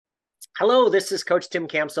Hello, this is Coach Tim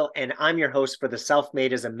Campbell, and I'm your host for the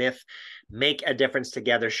Self-Made as a Myth, Make a Difference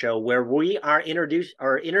Together show, where we are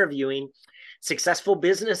interviewing successful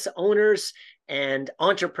business owners and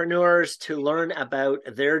entrepreneurs to learn about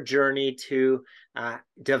their journey to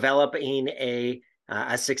developing a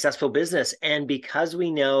successful business. And because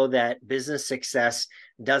we know that business success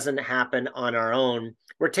doesn't happen on our own,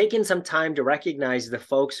 we're taking some time to recognize the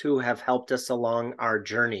folks who have helped us along our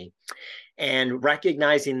journey and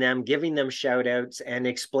recognizing them, giving them shout outs, and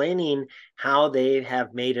explaining how they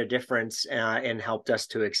have made a difference and helped us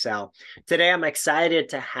to excel. Today, I'm excited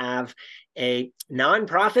to have a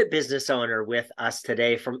nonprofit business owner with us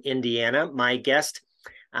today from Indiana. My guest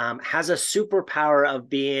has a superpower of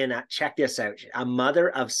being, check this out, a mother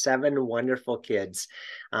of 7 wonderful kids.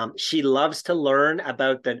 She loves to learn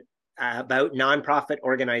about nonprofit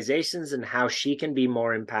organizations and how she can be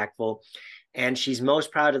more impactful. And she's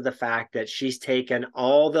most proud of the fact that she's taken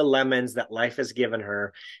all the lemons that life has given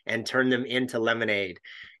her and turned them into lemonade.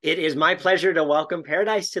 It is my pleasure to welcome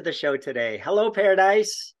Paradise to the show today. Hello,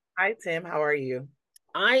 Paradise. Hi, Tim. How are you?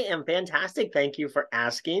 I am fantastic. Thank you for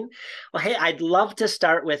asking. Well, hey, I'd love to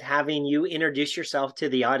start with having you introduce yourself to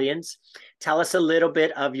the audience. Tell us a little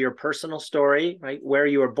bit of your personal story, right? Where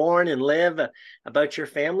you were born and live, about your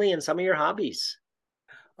family, and some of your hobbies.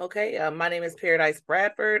 Okay, my name is Paradise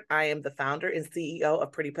Bradford. I am the founder and CEO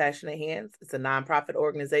of Pretty Passionate Hands. It's a nonprofit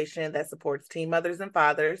organization that supports teen mothers and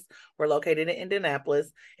fathers. We're located in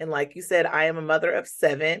Indianapolis. And like you said, I am a mother of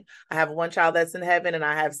 7. I have 1 child that's in heaven, and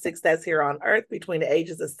I have 6 that's here on earth between the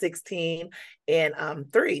ages of 16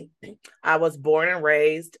 and 3. I was born and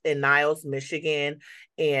raised in Niles, Michigan.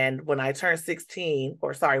 And when I turned 15,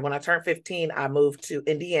 I moved to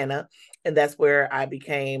Indiana, and that's where I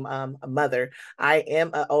became a mother. I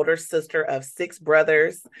am an older sister of 6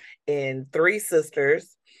 brothers and 3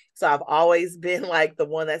 sisters. So I've always been like the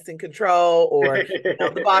one that's in control, or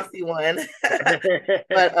the bossy one.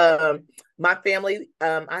 But my family,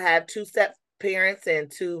 I have 2 step parents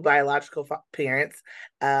and 2 biological parents.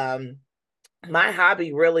 My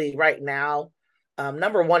hobby really right now,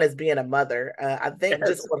 number one is being a mother. I think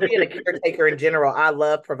just Yes. being a caretaker in general, I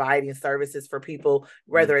love providing services for people,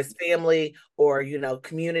 whether it's family or,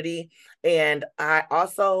 community. And I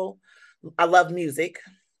love music.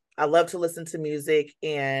 I love to listen to music.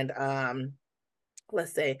 And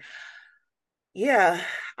let's say, yeah,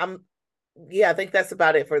 I'm, I think that's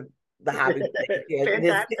about it for the hobby. Yeah, it's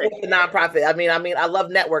Fantastic. the nonprofit. I love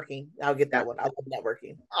networking. I'll get Yeah. that one. I love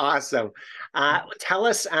networking. Awesome. Tell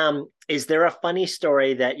us, is there a funny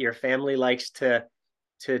story that your family likes to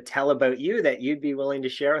tell about you that you'd be willing to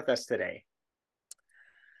share with us today?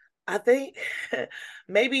 I think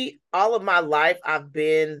maybe all of my life I've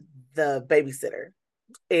been the babysitter.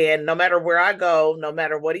 And no matter where I go, no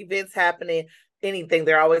matter what events happening, anything,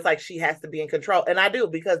 they're always like, she has to be in control. And I do,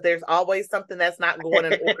 because there's always something that's not going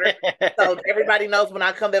in order. So everybody knows when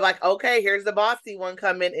I come, they're like, okay, here's the bossy one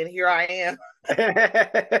coming, and here I am. I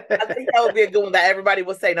think that would be a good one that everybody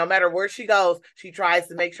will say, no matter where she goes, she tries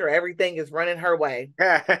to make sure everything is running her way.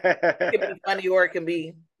 It can be funny or it can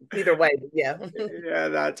be either way, but yeah. Yeah,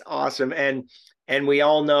 that's awesome. And we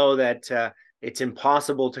all know that it's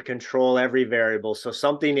impossible to control every variable, so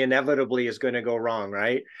something inevitably is going to go wrong,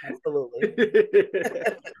 right? Absolutely.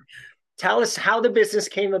 Tell us how the business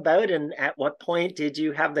came about and at what point did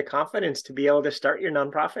you have the confidence to be able to start your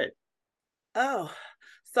nonprofit? Oh,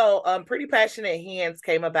 so Pretty Passionate Hands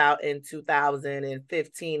came about in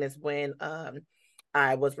 2015 is when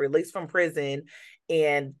I was released from prison,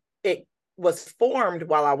 and it was formed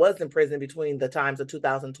while I was in prison between the times of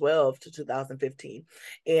 2012 to 2015.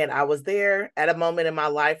 And I was there at a moment in my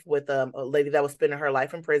life with a lady that was spending her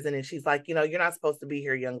life in prison. And she's like, you're not supposed to be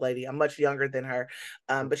here, young lady. I'm much younger than her.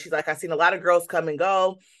 But she's like, I've seen a lot of girls come and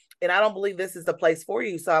go, and I don't believe this is the place for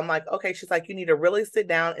you. So I'm like, okay. She's like, you need to really sit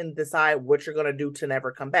down and decide what you're going to do to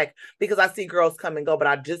never come back, because I see girls come and go, but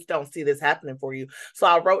I just don't see this happening for you. So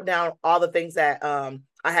I wrote down all the things that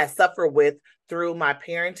I had suffered with through my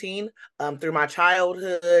parenting, through my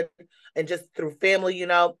childhood, and just through family,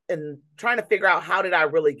 and trying to figure out, how did I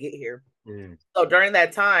really get here? Mm. So during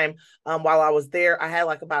that time, while I was there, I had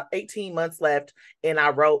like about 18 months left, and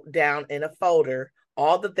I wrote down in a folder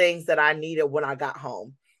all the things that I needed when I got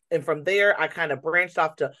home. And from there, I kind of branched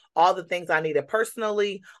off to all the things I needed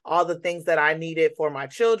personally, all the things that I needed for my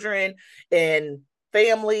children and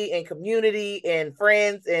family and community and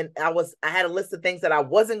friends. And I had a list of things that I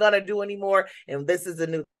wasn't going to do anymore. And this is a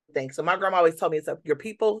new thing. So my grandma always told me, it's your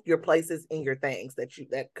people, your places, and your things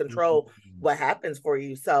that control what happens for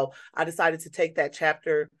you. So I decided to take that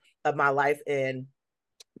chapter of my life and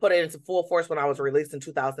put it into full force when I was released in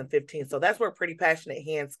 2015. So that's where Pretty Passionate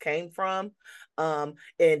Hands came from.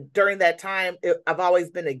 And during that time, I've always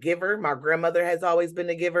been a giver. My grandmother has always been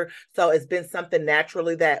a giver. So it's been something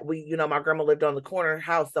naturally that my grandma lived on the corner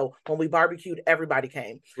house. So when we barbecued, everybody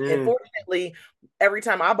came. And fortunately, every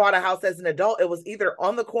time I bought a house as an adult, it was either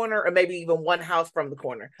on the corner or maybe even one house from the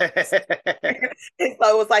corner. And so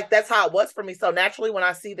it was like, that's how it was for me. So naturally, when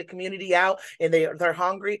I see the community out and they're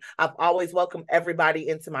hungry, I've always welcomed everybody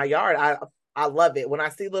into my yard. I love it. When I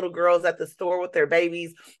see little girls at the store with their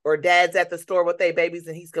babies or dads at the store with their babies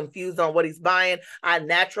and he's confused on what he's buying, I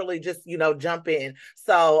naturally just, jump in.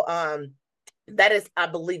 So, that is, I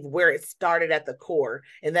believe, where it started at the core.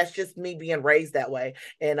 And that's just me being raised that way.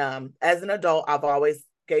 And as an adult, I've always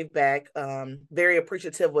gave back, very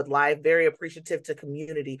appreciative with life, very appreciative to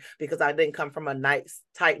community, because I didn't come from a nice,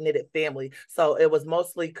 tight-knitted family. So it was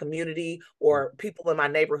mostly community or people in my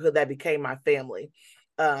neighborhood that became my family.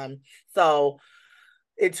 So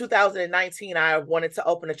in 2019, I wanted to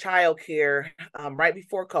open a child care right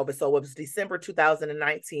before COVID. So it was December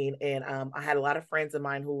 2019. And I had a lot of friends of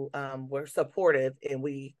mine who were supportive, and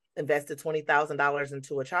we invested $20,000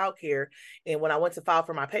 into a child care. And when I went to file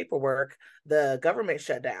for my paperwork, the government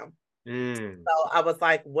shut down. So I was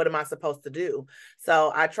like, what am I supposed to do?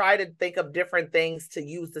 So I tried to think of different things to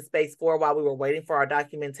use the space for while we were waiting for our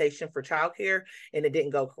documentation for childcare, and it didn't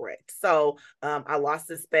go correct. So I lost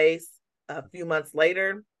the space a few months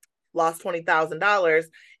later, lost $20,000.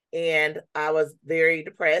 And I was very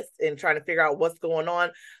depressed and trying to figure out what's going on.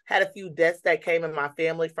 Had a few deaths that came in my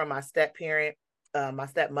family from my step parent. My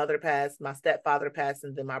stepmother passed, my stepfather passed,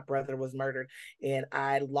 and then my brother was murdered. And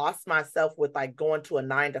I lost myself with like going to a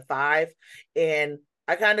 9 to 5. And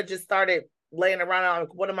I kind of just started laying around. I'm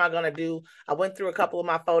like, what am I going to do? I went through a couple of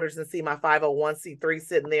my folders and see my 501c3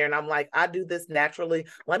 sitting there. And I'm like, I do this naturally.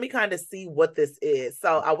 Let me kind of see what this is.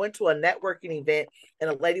 So I went to a networking event, and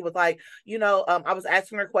a lady was like, I was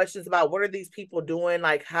asking her questions about what are these people doing?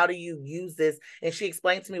 Like, how do you use this? And she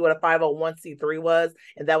explained to me what a 501c3 was.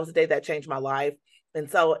 And that was the day that changed my life.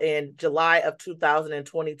 And so in July of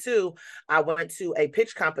 2022, I went to a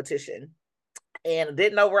pitch competition and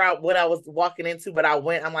didn't know what I was walking into, but I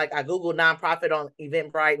went. I Googled nonprofit on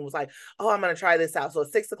Eventbrite and was like, oh, I'm going to try this out. So at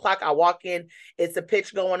 6 o'clock, I walk in, it's a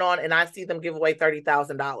pitch going on, and I see them give away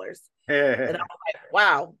 $30,000. And I'm like,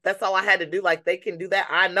 wow, that's all I had to do. Like, they can do that.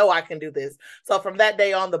 I know I can do this. So from that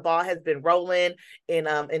day on, the ball has been rolling. In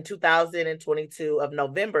 2022 of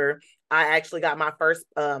November, I actually got my first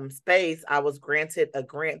space. I was granted a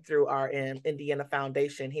grant through our Indiana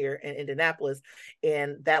Foundation here in Indianapolis.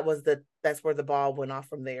 And that's where the ball went off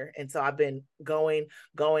from there. And so I've been going.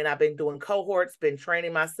 I've been doing cohorts, been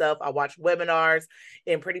training myself. I watch webinars,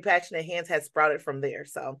 and Pretty Passionate Hands has sprouted from there.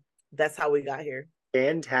 So that's how we got here.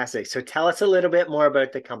 Fantastic. So tell us a little bit more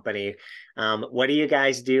about the company. What do you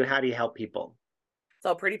guys do? How do you help people?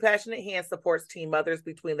 So Pretty Passionate Hands supports teen mothers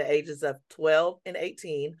between the ages of 12 and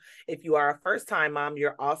 18. If you are a first-time mom,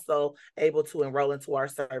 you're also able to enroll into our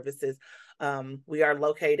services. We are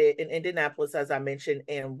located in Indianapolis, as I mentioned,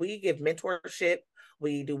 and we give mentorship.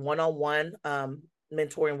 We do one-on-one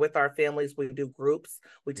mentoring with our families. We do groups.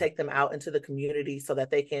 We take them out into the community so that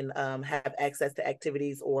they can have access to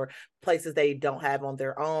activities or places they don't have on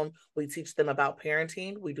their own. We teach them about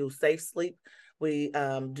parenting. We do safe sleep. We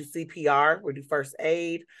do CPR. We do first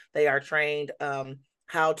aid. They are trained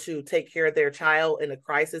how to take care of their child in a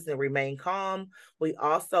crisis and remain calm. We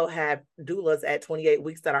also have doulas at 28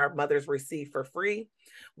 weeks that our mothers receive for free.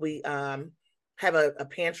 We have a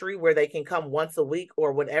pantry where they can come once a week,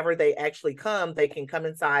 or whenever they actually come, they can come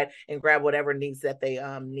inside and grab whatever needs that they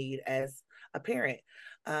need as a parent.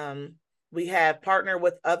 We have partnered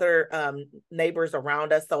with other neighbors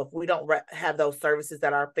around us. So if we don't have those services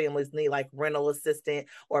that our families need, like rental assistant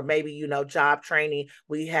or maybe, job training,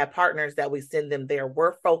 we have partners that we send them there.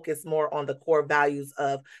 We're focused more on the core values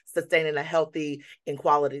of sustaining a healthy and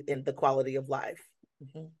the quality of life.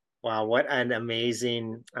 Mm-hmm. Wow, what an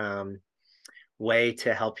amazing way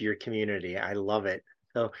to help your community. I love it.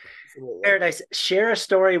 So Paradise, share a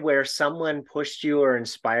story where someone pushed you or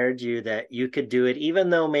inspired you that you could do it, even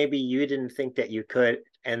though maybe you didn't think that you could,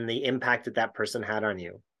 and the impact that that person had on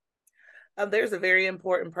you. There's a very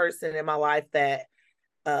important person in my life that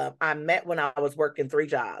I met when I was working 3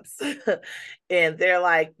 jobs. And they're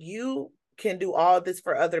like, you can do all this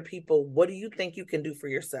for other people. What do you think you can do for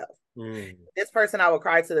yourself? This person, I will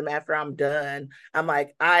cry to them after I'm done. I'm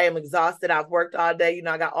like, I am exhausted. I've worked all day.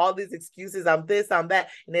 I got all these excuses. I'm this, I'm that.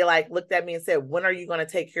 And they looked at me and said, when are you going to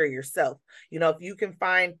take care of yourself? If you can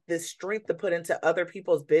find this strength to put into other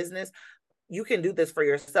people's business, you can do this for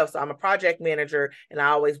yourself. So I'm a project manager, and I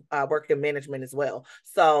always work in management as well.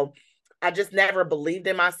 So I just never believed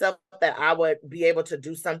in myself that I would be able to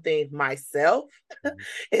do something myself.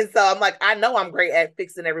 And so I'm like, I know I'm great at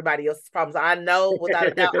fixing everybody else's problems. I know without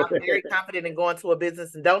a doubt, I'm very confident in going to a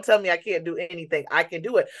business, and don't tell me I can't do anything. I can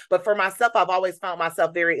do it. But for myself, I've always found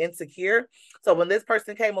myself very insecure. So when this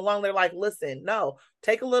person came along, they're like, listen, no,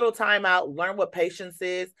 take a little time out, learn what patience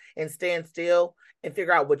is, and stand still and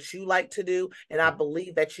figure out what you like to do. And I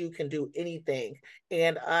believe that you can do anything.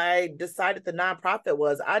 And I decided the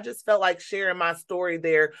nonprofit I just felt like sharing my story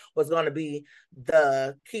there was going to be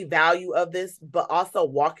the key value of this, but also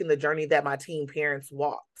walking the journey that my teen parents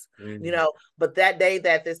walked. But that day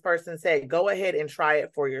that this person said, go ahead and try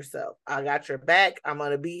it for yourself. I got your back. I'm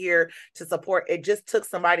going to be here to support. It just took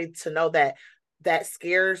somebody to know that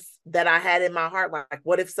scares that I had in my heart. Like,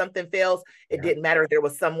 what if something fails? It didn't matter. There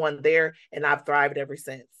was someone there, and I've thrived ever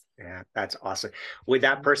since. Yeah, that's awesome. Would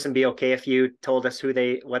that person be okay if you told us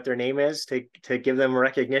what their name is to give them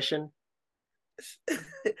recognition?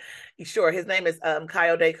 Sure. His name is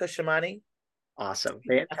Kayode Kushamani. Awesome.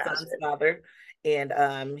 He's my son's father,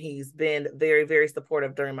 and he's been very, very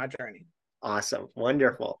supportive during my journey. Awesome.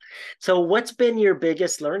 Wonderful. So what's been your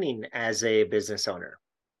biggest learning as a business owner?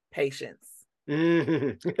 Patience.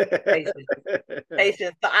 Patience.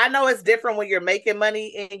 Patience. So I know it's different when you're making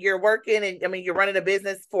money and you're working, and I mean, you're running a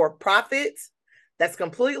business for profit. That's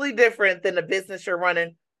completely different than the business you're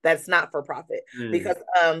running that's not for profit. Because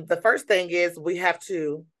the first thing is we have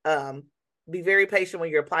to be very patient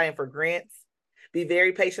when you're applying for grants. Be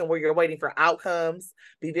very patient where you're waiting for outcomes.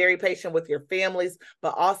 Be very patient with your families,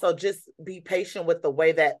 but also just be patient with the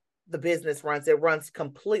way that the business runs. It runs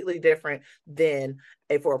completely different than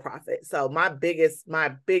a for-profit. So my biggest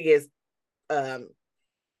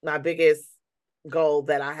goal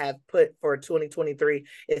that I have put for 2023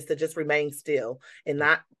 is to just remain still and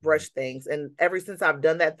not rush things. And ever since I've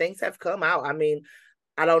done that, things have come out. I mean,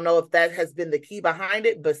 I don't know if that has been the key behind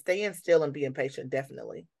it, but staying still and being patient,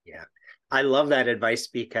 definitely. Yeah. I love that advice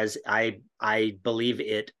because I believe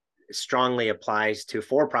it strongly applies to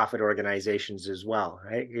for-profit organizations as well,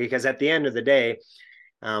 right? Because at the end of the day,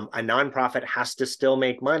 a nonprofit has to still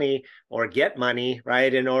make money or get money,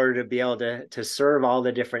 right, in order to be able to serve all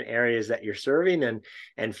the different areas that you're serving.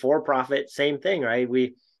 And for-profit, same thing, right?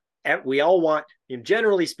 We all want,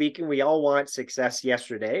 generally speaking, we all want success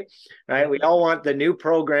yesterday, right? We all want the new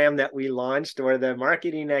program that we launched or the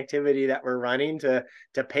marketing activity that we're running to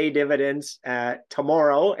pay dividends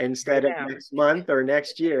tomorrow instead of next month or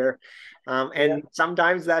next year. And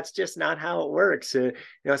sometimes that's just not how it works.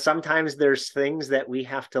 Sometimes there's things that we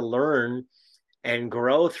have to learn and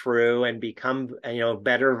grow through and become,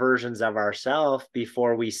 better versions of ourselves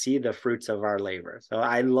before we see the fruits of our labor. So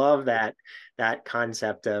I love that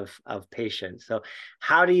concept of patience. So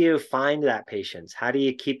how do you find that patience? How do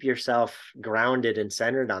you keep yourself grounded and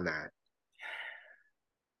centered on that?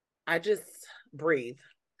 I just breathe.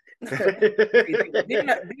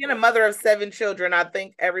 being a mother of 7 children, I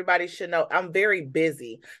think everybody should know I'm very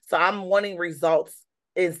busy. So I'm wanting results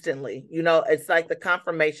instantly. It's like the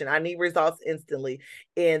confirmation. I need results instantly.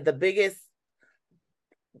 And the biggest,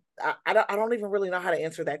 I don't even really know how to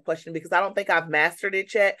answer that question because I don't think I've mastered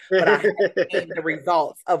it yet, but I have seen the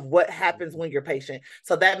results of what happens when you're patient.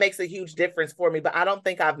 So that makes a huge difference for me, but I don't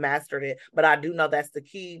think I've mastered it, but I do know that's the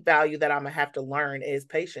key value that I'm gonna have to learn is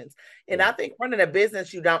patience. And I think running a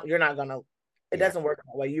business, you're not gonna, it doesn't work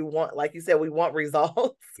that way. You want, like you said, we want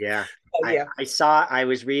results. Yeah. So, I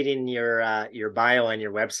was reading your bio on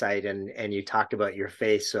your website and you talked about your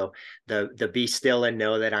faith. So the be still and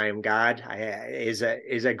know that I am God is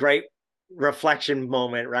a great reflection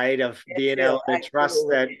moment, right? Of being able to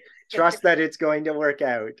trust that it's going to work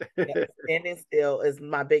out. Standing still is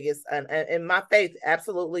my biggest, and my faith,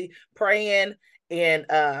 absolutely praying and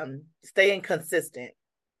staying consistent.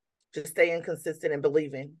 Just staying consistent and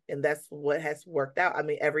believing. And that's what has worked out. I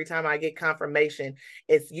mean, every time I get confirmation,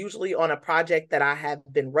 it's usually on a project that I have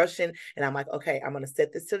been rushing. And I'm like, okay, I'm going to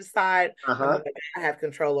set this to the side. I have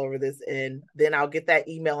control over this. And then I'll get that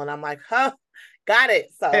email and I'm like, got it.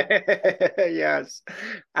 So yes.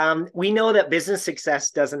 We know that business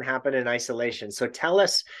success doesn't happen in isolation. So tell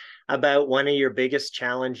us about one of your biggest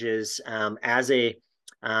challenges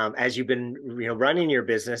as you've been running your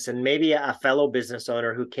business, and maybe a fellow business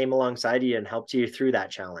owner who came alongside you and helped you through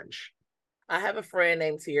that challenge. I have a friend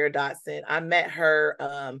named Tiara Dotson. I met her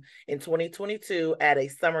in 2022 at a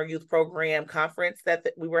summer youth program conference that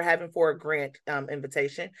we were having for a grant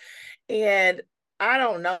invitation. And I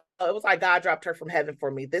don't know. It was like God dropped her from heaven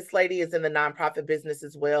for me. This lady is in the nonprofit business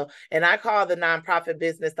as well. And I call the nonprofit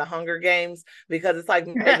business the Hunger Games because it's like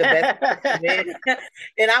may the best win.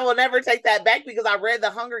 And I will never take that back because I read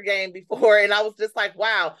the Hunger Game before and I was just like,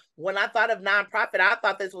 wow, when I thought of nonprofit, I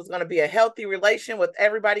thought this was going to be a healthy relation with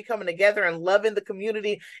everybody coming together and loving the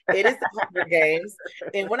community. It is the Hunger Games.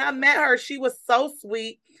 And when I met her, she was so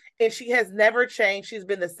sweet and she has never changed. She's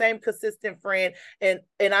been the same consistent friend. And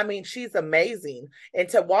I mean, she's amazing. And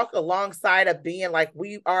to walk alongside of being like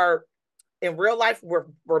we are in real life,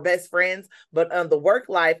 we're best friends, but the work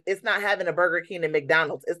life, it's not having a Burger King and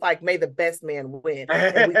McDonald's. It's like may the best man win,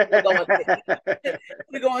 and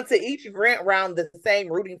we go into each grant round the same,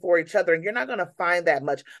 rooting for each other, and you're not going to find that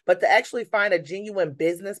much. But to actually find a genuine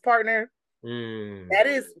business partner, that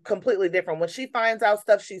is completely different. When she finds out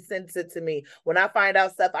stuff, she sends it to me. When I find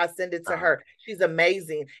out stuff, I send it to her. She's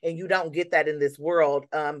amazing. And you don't get that in this world.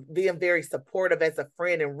 Being very supportive as a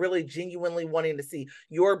friend and really genuinely wanting to see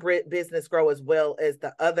your business grow as well as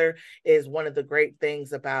the other is one of the great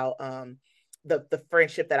things about the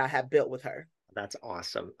friendship that I have built with her. That's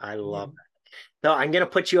awesome. I love it. So I'm going to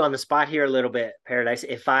put you on the spot here a little bit, Paradise.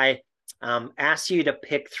 If I ask you to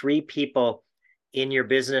pick 3 people in your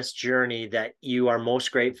business journey that you are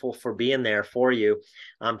most grateful for being there for you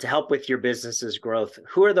to help with your business's growth,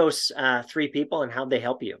 who are those 3 people and how'd they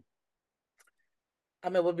help you?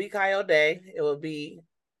 It would be Coyote, it would be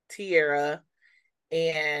Tierra,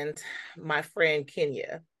 and my friend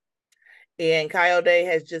Kenya. And Coyote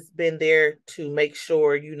has just been there to make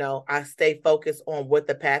sure, I stay focused on what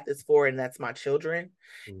the path is for, and that's my children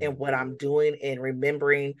and what I'm doing and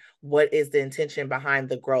remembering what is the intention behind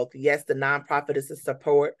the growth. Yes, the nonprofit is to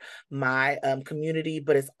support my community,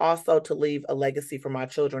 but it's also to leave a legacy for my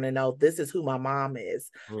children and know this is who my mom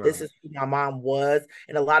is. This is who my mom was.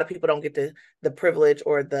 And a lot of people don't get the privilege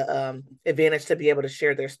or the advantage to be able to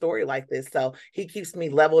share their story like this. So he keeps me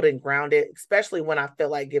leveled and grounded, especially when I feel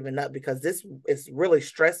like giving up, because this is really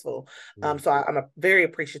stressful. So I'm very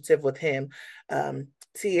appreciative with him.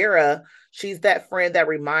 Tierra, she's that friend that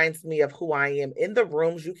reminds me of who I am. In the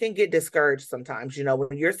rooms, you can get discouraged sometimes,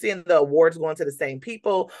 when you're seeing the awards going to the same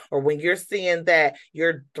people, or when you're seeing that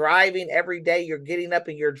you're thriving every day, you're getting up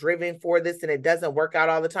and you're driven for this and it doesn't work out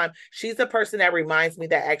all the time. She's a person that reminds me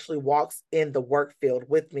that actually walks in the work field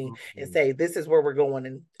with me and say, this is where we're going.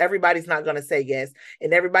 And everybody's not going to say yes.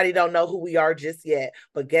 And everybody don't know who we are just yet,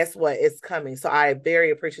 but guess what? It's coming. So I am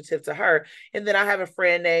very appreciative to her. And then I have a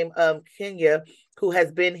friend named Kenya, who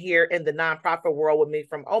has been here in the nonprofit world with me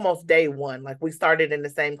from almost day one. Like we started in the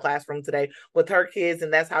same classroom today with her kids,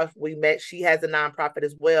 and that's how we met. She has a nonprofit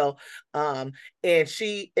as well. And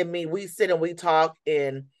she and me, we sit and we talk,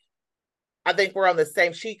 and I think we're on the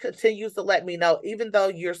same. She continues to let me know, even though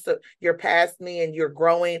you're past me and you're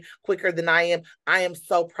growing quicker than I am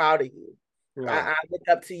so proud of you. I look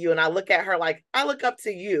up to you, and I look at her like I look up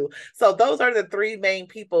to you. So those are the 3 main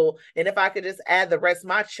people. And if I could just add the rest,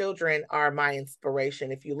 my children are my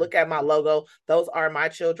inspiration. If you look at my logo, those are my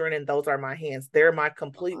children and those are my hands. They're my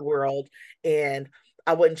complete world. And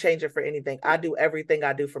I wouldn't change it for anything. I do everything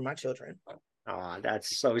I do for my children. Oh,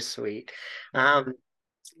 that's so sweet.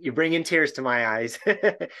 You're bringing tears to my eyes.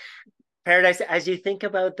 Paradise, as you think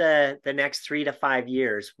about the next 3 to 5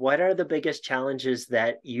 years, what are the biggest challenges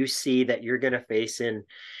that you see that you're going to face in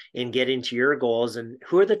getting to your goals, and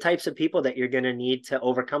who are the types of people that you're going to need to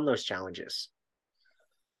overcome those challenges?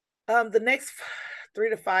 The next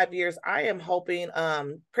 3 to 5 years, I am hoping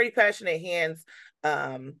Pretty Passionate Hands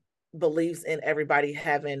believes in everybody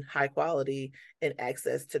having high quality and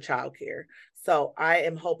access to childcare. So I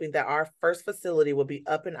am hoping that our first facility will be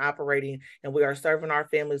up and operating, and we are serving our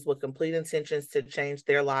families with complete intentions to change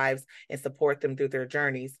their lives and support them through their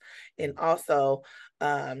journeys. And also,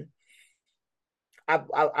 I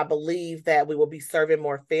believe that we will be serving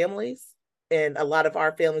more families, and a lot of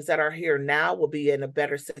our families that are here now will be in a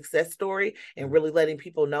better success story and really letting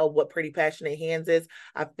people know what Pretty Passionate Hands is.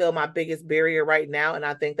 I feel my biggest barrier right now, and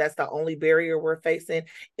I think that's the only barrier we're facing,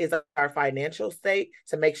 is our financial state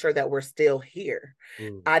to make sure that we're still here.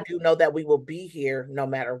 I do know that we will be here no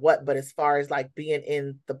matter what, but as far as like being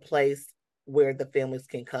in the place where the families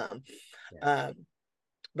can come.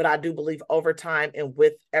 But I do believe over time and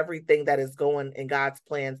with everything that is going in God's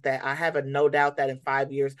plans, that I have a no doubt that in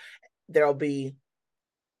 5 years, there'll be,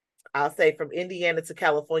 I'll say from Indiana to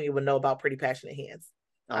California will know about Pretty Passionate Hands.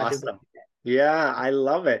 Awesome. Yeah, I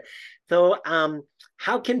love it. So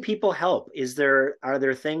how can people help? Are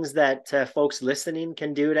there things that folks listening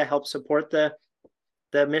can do to help support the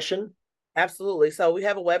mission? Absolutely. So we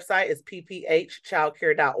have a website. It's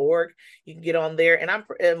pphchildcare.org. You can get on there,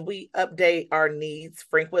 and we update our needs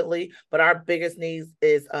frequently, but our biggest needs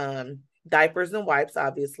is diapers and wipes.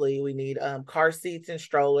 Obviously, we need car seats and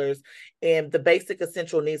strollers, and the basic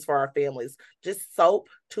essential needs for our families. Just soap,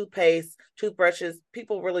 toothpaste, toothbrushes.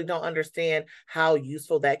 People really don't understand how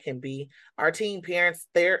useful that can be. Our teen parents,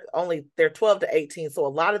 they're 12 to 18, so a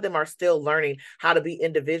lot of them are still learning how to be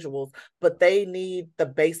individuals, but they need the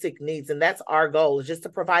basic needs. And that's our goal, is just to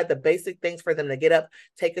provide the basic things for them to get up,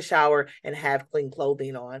 take a shower, and have clean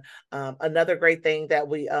clothing on. Another great thing that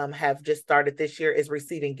we have just started this year is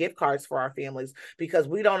receiving gift cards for our families, because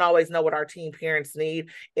we don't always know what our teen parents need.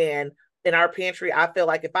 And in our pantry, I feel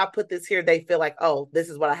like if I put this here, they feel like, oh, this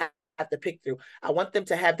is what I have to pick through. I want them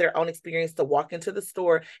to have their own experience, to walk into the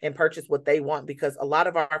store and purchase what they want, because a lot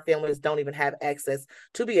of our families don't even have access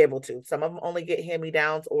to be able to. Some of them only get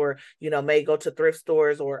hand-me-downs, or may go to thrift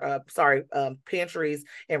stores, or pantries,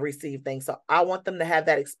 and receive things. So I want them to have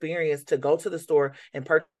that experience to go to the store and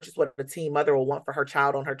purchase what a teen mother will want for her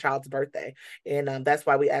child on her child's birthday. And that's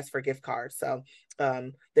why we ask for gift cards. So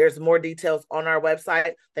there's more details on our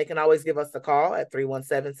website. They can always give us a call at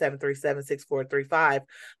 317-737-6435.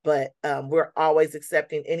 But we're always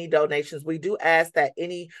accepting any donations. We do ask that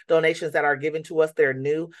any donations that are given to us, they're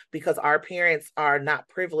new, because our parents are not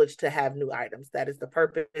privileged to have new items. That is the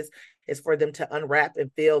purpose, is for them to unwrap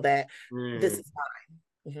and feel that this is mine.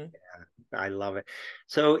 Mm-hmm. Yeah, I love it.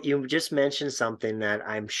 So you just mentioned something that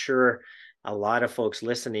I'm sure a lot of folks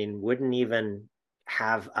listening wouldn't even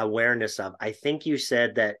have awareness of. I think you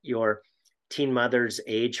said that your teen mothers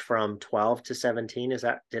age from 12 to 17.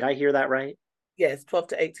 Did I hear that right? Yes, 12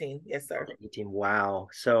 to 18. Yes, sir. 18. Wow.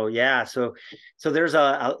 So yeah, so there's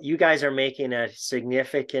you guys are making a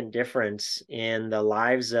significant difference in the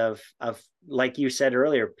lives of like you said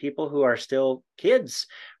earlier, people who are still kids,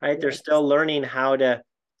 right? They're Yes. still learning how to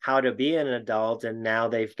be an adult, and now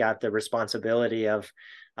they've got the responsibility of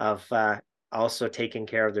also taking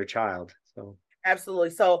care of their child. So Absolutely.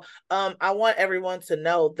 So I want everyone to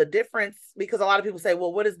know the difference, because a lot of people say,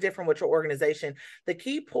 well, what is different with your organization? The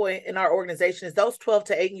key point in our organization is those 12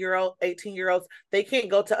 to 18-year-olds, they can't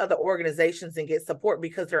go to other organizations and get support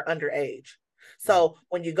because they're underage. So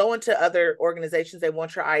when you go into other organizations, they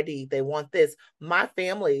want your ID, they want this. My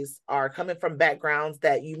families are coming from backgrounds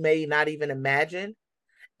that you may not even imagine,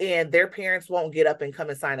 and their parents won't get up and come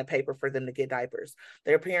and sign a paper for them to get diapers.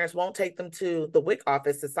 Their parents won't take them to the WIC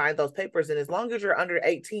office to sign those papers. And as long as you're under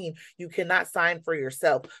 18, you cannot sign for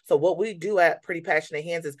yourself. So what we do at Pretty Passionate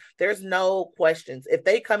Hands is there's no questions. If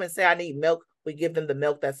they come and say, I need milk, we give them the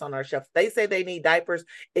milk that's on our shelf. If they say they need diapers,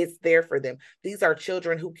 it's there for them. These are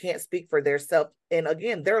children who can't speak for themselves. And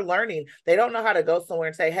again, they're learning. They don't know how to go somewhere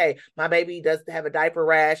and say, hey, my baby does have a diaper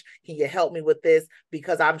rash. Can you help me with this?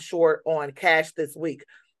 Because I'm short on cash this week.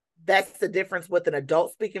 That's the difference with an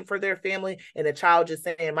adult speaking for their family and a child just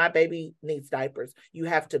saying, my baby needs diapers. You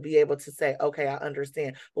have to be able to say, okay, I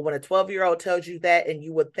understand. But when a 12-year-old tells you that, and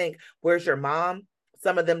you would think, where's your mom?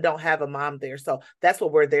 Some of them don't have a mom there. So that's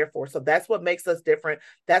what we're there for. So that's what makes us different.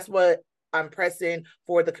 That's what I'm pressing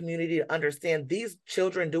for the community to understand. These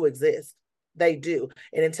children do exist. They do.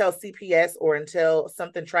 And until CPS or until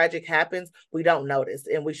something tragic happens, we don't notice.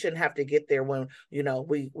 And we shouldn't have to get there when,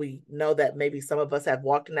 we know that maybe some of us have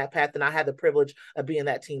walked in that path. And I had the privilege of being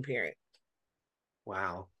that teen parent.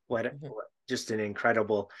 wow, what just an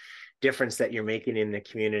incredible difference that you're making in the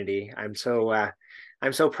community. I'm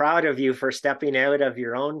so proud of you for stepping out of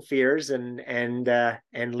your own fears and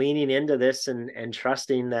leaning into this and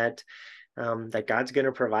trusting that that God's going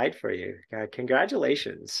to provide for you.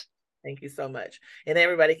 Congratulations. Thank you so much. And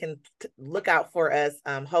everybody can look out for us.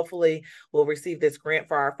 Hopefully, we'll receive this grant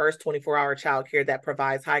for our first 24-hour childcare that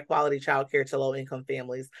provides high quality childcare to low income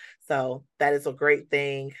families. So that is a great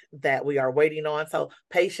thing that we are waiting on. So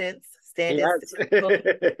patience, standing Yes. still,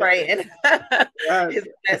 praying. Yes.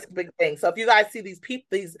 That's a big thing. So if you guys see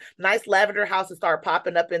these nice lavender houses start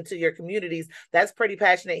popping up into your communities, that's Pretty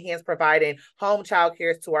Passionate Hands providing home child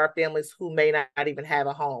care to our families who may not even have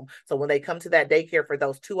a home. So when they come to that daycare for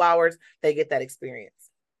those 2 hours, they get that experience.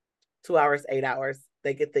 2 hours, 8 hours,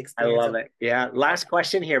 they get the I experience love of. it. Yeah. Last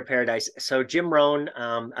question here, Paradise. So Jim Rohn,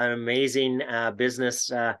 an amazing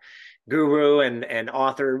business guru and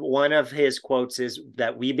author, one of his quotes is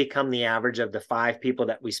that we become the average of the 5 people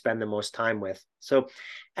that we spend the most time with. So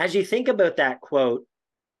as you think about that quote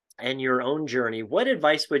and your own journey, what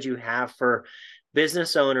advice would you have for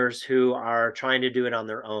business owners who are trying to do it on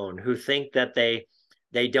their own, who think that they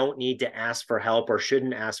don't need to ask for help or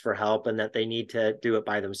shouldn't ask for help, and that they need to do it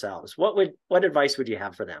by themselves? What advice would you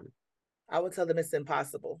have for them? I would tell them it's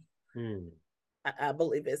impossible. Hmm. I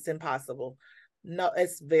believe it's impossible. No,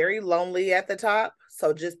 it's very lonely at the top.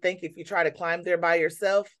 So just think, if you try to climb there by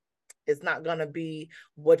yourself, it's not going to be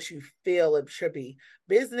what you feel it should be.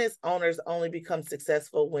 Business owners only become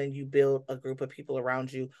successful when you build a group of people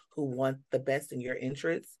around you who want the best in your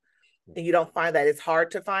interests. And you don't find that, it's hard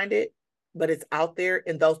to find it, but it's out there.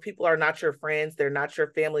 And those people are not your friends. They're not your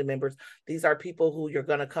family members. These are people who you're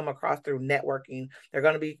going to come across through networking. They're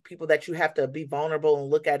going to be people that you have to be vulnerable and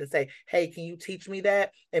look at and say, hey, can you teach me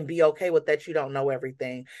that? And be okay with that. You don't know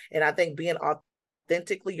everything. And I think being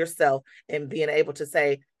authentically yourself and being able to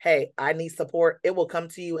say, hey, I need support, it will come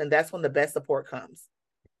to you. And that's when the best support comes.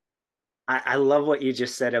 I love what you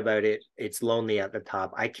just said about it. It's lonely at the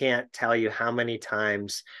top. I can't tell you how many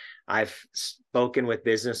times I've spoken with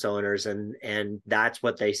business owners and that's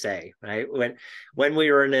what they say, right? When we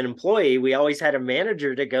were an employee, we always had a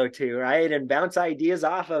manager to go to, right? And bounce ideas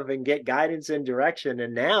off of and get guidance and direction.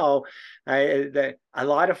 And now a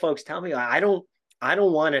lot of folks tell me, I don't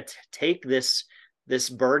want to take this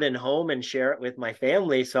burden home and share it with my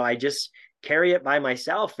family. So I just carry it by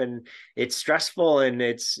myself, and it's stressful and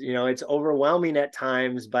it's overwhelming at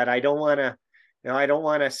times, but I don't want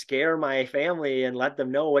to scare my family and let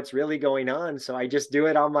them know what's really going on. So I just do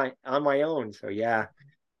it on my own. So yeah.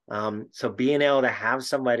 So being able to have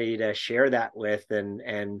somebody to share that with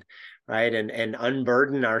and right and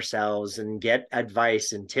unburden ourselves and get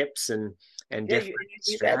advice and tips and Yeah, different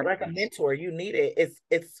you need that like a strategies. mentor. You need it.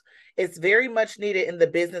 It's very much needed in the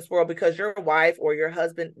business world, because your wife or your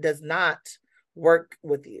husband does not work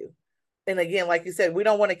with you. And again, like you said, we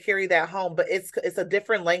don't want to carry that home, but it's a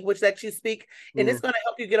different language that you speak, and it's Mm. going to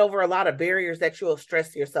help you get over a lot of barriers that you will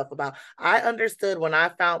stress yourself about. I understood when I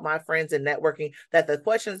found my friends in networking that the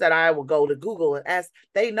questions that I will go to Google and ask,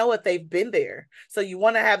 they know if they've been there. So you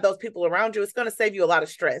want to have those people around you. It's going to save you a lot of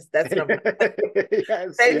stress. That's number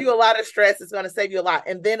Yes, save yeah. you a lot of stress. It's going to save you a lot.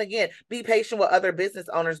 And then again, be patient with other business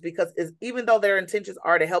owners, because even though their intentions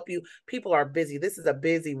are to help you, people are busy. This is a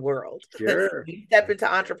busy world. Sure. You step into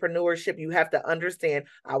entrepreneurship, you have to understand.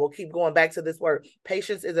 I will keep going back to this word.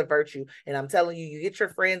 Patience is a virtue. And I'm telling you, you get your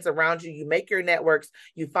friends around you, you make your networks,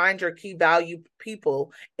 you find your key value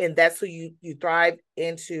people, and that's who you thrive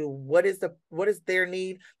into. What is their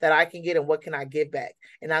need that I can get, and what can I give back?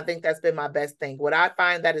 And I think that's been my best thing. What I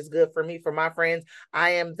find that is good for me, for my friends,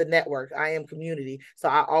 I am the network, I am community. So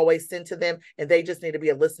I always send to them, and they just need to be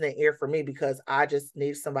a listening ear for me, because I just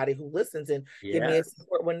need somebody who listens and give me a Yes.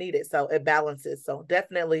 support when needed. So it balances. So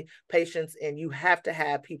definitely patience, and you have to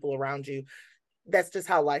have people around you. That's just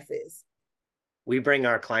how life is. We bring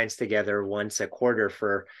our clients together once a quarter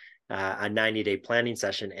for a 90-day planning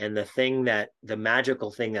session. And the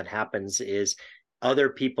magical thing that happens is other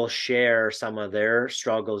people share some of their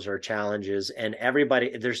struggles or challenges, and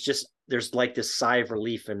everybody, there's like this sigh of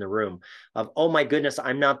relief in the room of, oh my goodness,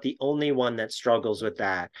 I'm not the only one that struggles with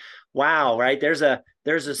that. Wow, right? There's a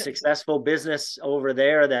successful business over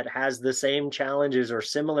there that has the same challenges or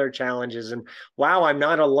similar challenges, and wow, I'm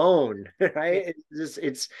not alone. Yeah. Right?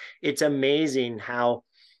 It's amazing how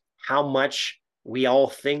much we all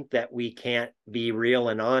think that we can't be real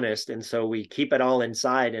and honest, and so we keep it all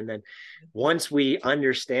inside. And then once we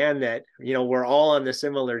understand that we're all on the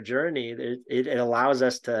similar journey, it allows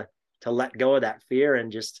us to let go of that fear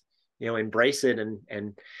and just embrace it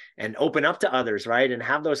and open up to others, right? And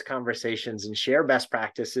have those conversations and share best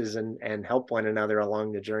practices and help one another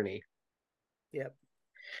along the journey. Yep.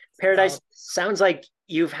 Paradise, So sounds like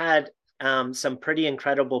you've had some pretty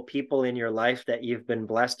incredible people in your life that you've been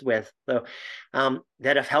blessed with, so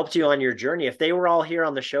that have helped you on your journey. If they were all here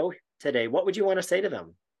on the show today, what would you want to say to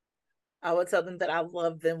them? I would tell them that I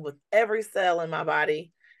love them with every cell in my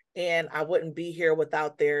body, and I wouldn't be here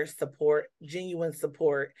without their support, genuine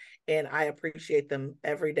support. And I appreciate them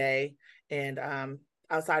every day. And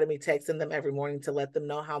outside of me texting them every morning to let them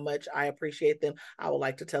know how much I appreciate them, I would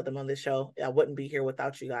like to tell them on this show, I wouldn't be here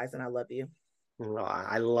without you guys, and I love you. Oh,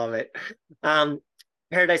 I love it. Um,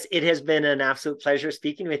 Paradise, it has been an absolute pleasure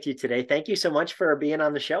speaking with you today. Thank you so much for being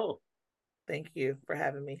on the show. Thank you for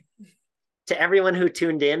having me. To everyone who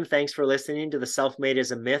tuned in, thanks for listening to the Self-Made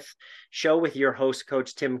is a Myth show with your host,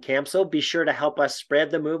 Coach Tim Campbell. Be sure to help us spread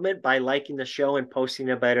the movement by liking the show and posting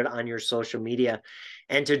about it on your social media.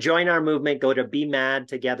 And to join our movement, go to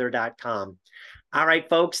bemadtogether.com. All right,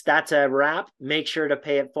 folks, that's a wrap. Make sure to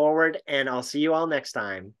pay it forward, and I'll see you all next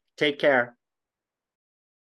time. Take care.